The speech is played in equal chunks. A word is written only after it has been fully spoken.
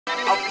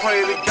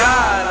pray to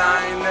God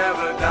I ain't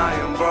never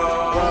dying,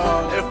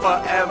 bro. If I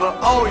ever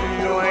owe you,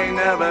 you ain't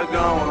never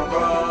going,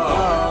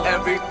 bro.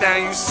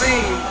 Everything you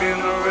seen been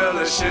the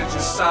realest shit you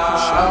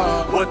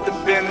saw. What the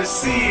business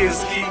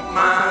is, keep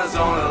minds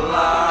on the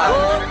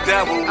line.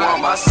 Devil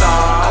want my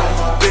soul,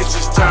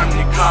 bitches turn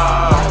me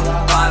cold.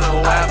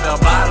 Bottle after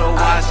bottle,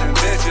 watching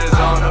bitches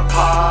on the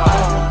pod.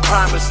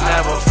 Promise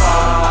never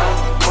fall,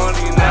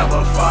 money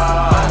never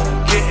fall.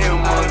 Getting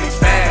money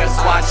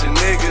fast, watching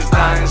niggas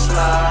dying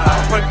slow.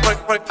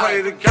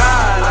 Pray to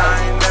God I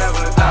ain't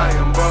never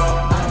dying, bro.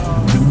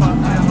 If I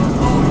ever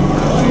owe you,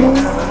 you ain't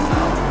never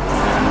dying.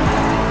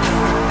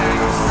 And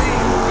you see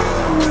me,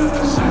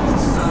 really shit you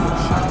saw.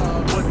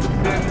 What the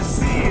business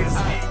is,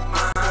 keep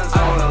minds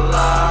on the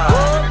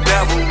line.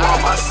 Devil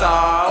want my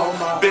soul,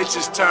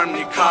 bitches turn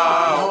me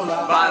cold.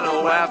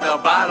 Bottle after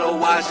bottle,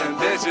 watching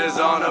bitches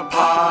on the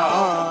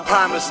pod.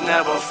 Promise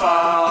never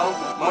fall,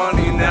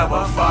 money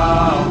never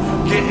fall.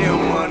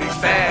 Getting money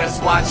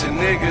fast, watching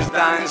niggas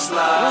dying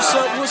slow.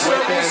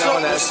 Whipping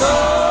on that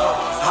soul,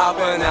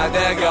 hopping out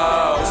that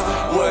ghost.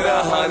 With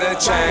 100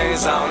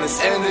 chains on, this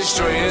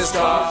industry is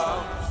cold.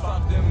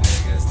 Fuck them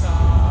niggas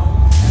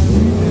talk,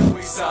 everything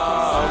we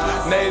saw.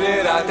 Made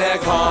it out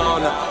that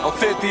corner, on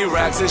 50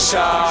 racks a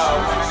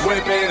show.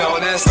 Whipping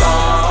on that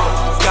stone,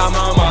 got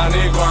my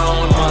money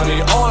grown.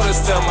 Money orders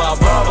to my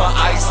brother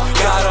Ice,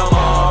 got them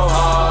all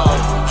home.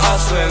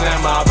 Hustling in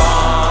my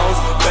bones,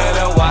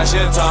 better watch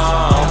your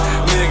tongue.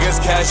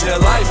 Niggas catch your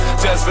life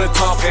just for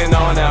talking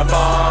on that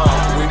phone.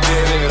 We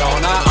did it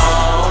on our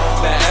own,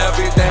 now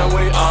everything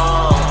we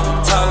own.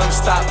 Tell them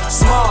stop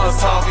small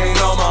talking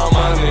on my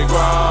money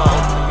grown.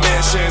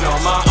 Mission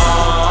on my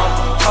arm,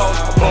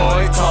 coach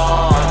boy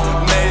torn.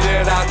 Made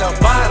it out the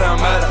bottom,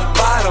 at the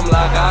bottom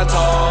like I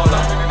told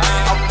them.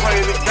 I pray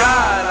to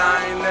God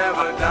I ain't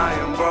never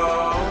dying,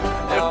 bro.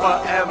 If I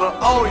ever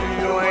owe you,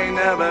 you ain't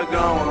never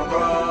going,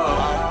 bro.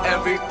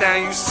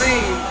 Everything you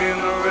seen been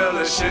the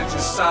realest shit you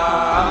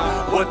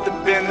saw. What the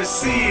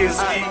business is,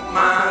 keep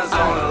minds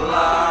on the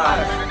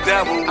line.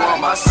 Devil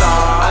want my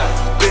soul,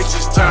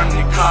 bitches turn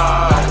me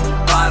cold.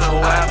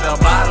 Bottle after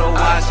bottle,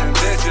 watching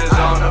bitches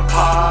on the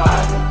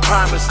pod.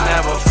 Promise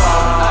never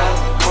fall,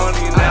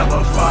 money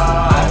never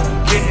fall.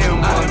 Getting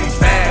money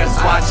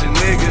fast, watching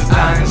niggas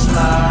dying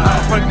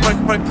slow.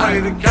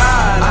 Pray to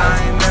God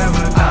I ain't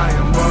never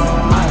dying, bro.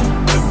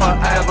 If I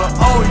ever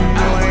owe you,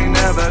 you ain't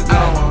never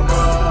going,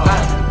 bro.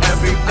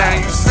 Everything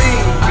you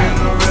seen been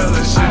the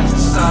realest shit you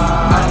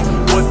saw.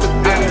 What the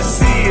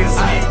business is,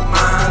 keep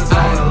minds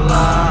on the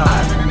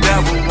line.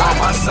 Devil want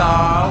my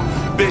soul,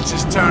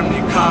 bitches turn me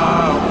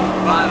cold.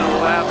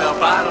 Bottle after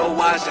bottle,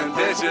 watching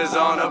bitches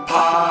on the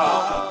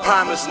pod.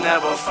 Promise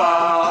never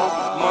fall,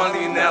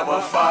 money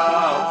never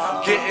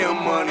fall.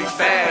 Getting money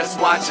fast,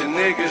 watching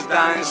niggas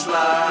dying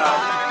slow.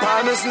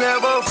 Promise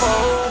never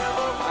fall,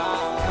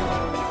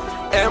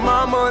 and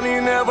my money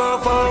never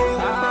fall.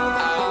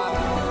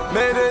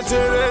 Made it to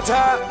the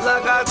top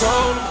like I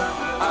told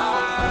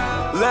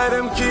him. Let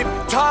him keep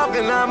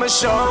talking, I'ma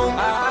show him.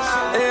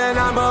 And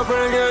I'ma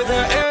bring it to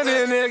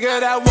any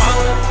nigga that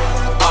won't.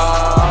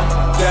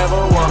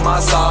 Devil want my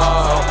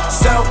soul.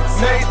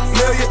 Self-made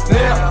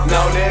millionaire,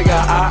 no nigga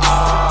I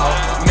owe.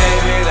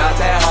 Made it out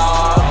that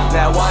hall,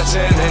 now watch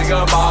a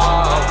nigga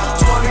ball.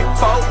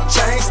 24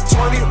 chains,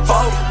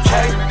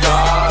 24K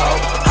gold.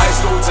 High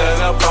school to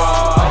the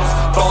pros,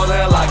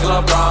 ballin' like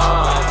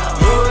LeBron.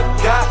 Hood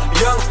got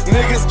young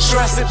niggas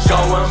stressing,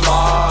 going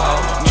ball.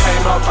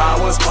 Came up, I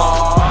was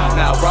Paul,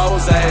 now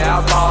Rose I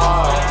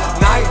ball.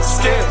 Night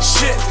skin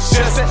shit,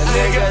 just a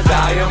nigga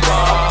dying, bro.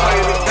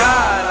 Pray to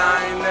God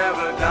I ain't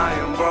never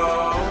dying,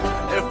 bro.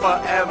 If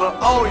I ever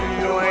owe you,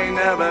 you ain't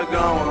never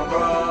going,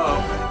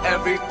 bro.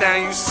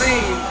 Everything you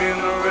seen been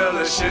the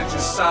realest shit you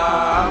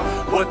saw.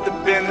 What the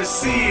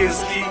business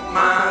is, keep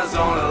minds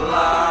on the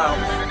line.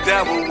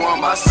 Devil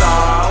want my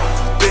soul,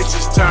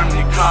 bitches turn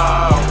me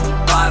cold.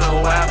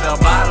 Bottle after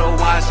bottle,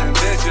 watching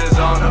bitches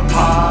on the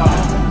pod.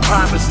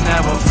 Promise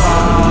never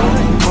fall,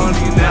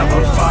 money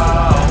never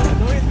fall.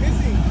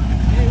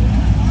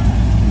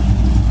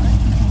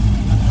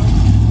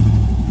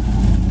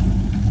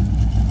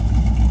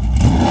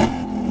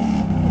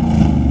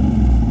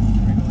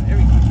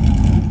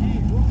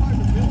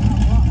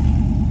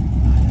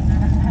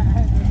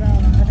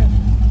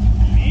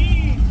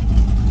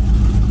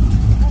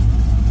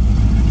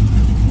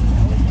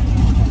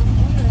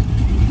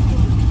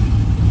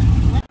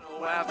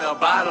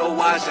 Bottle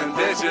watching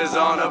bitches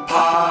on the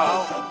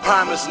pod.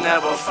 Promise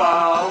never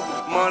fall,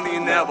 money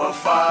never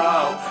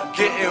fall.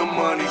 Getting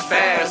money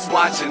fast,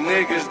 watching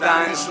niggas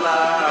dying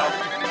slow.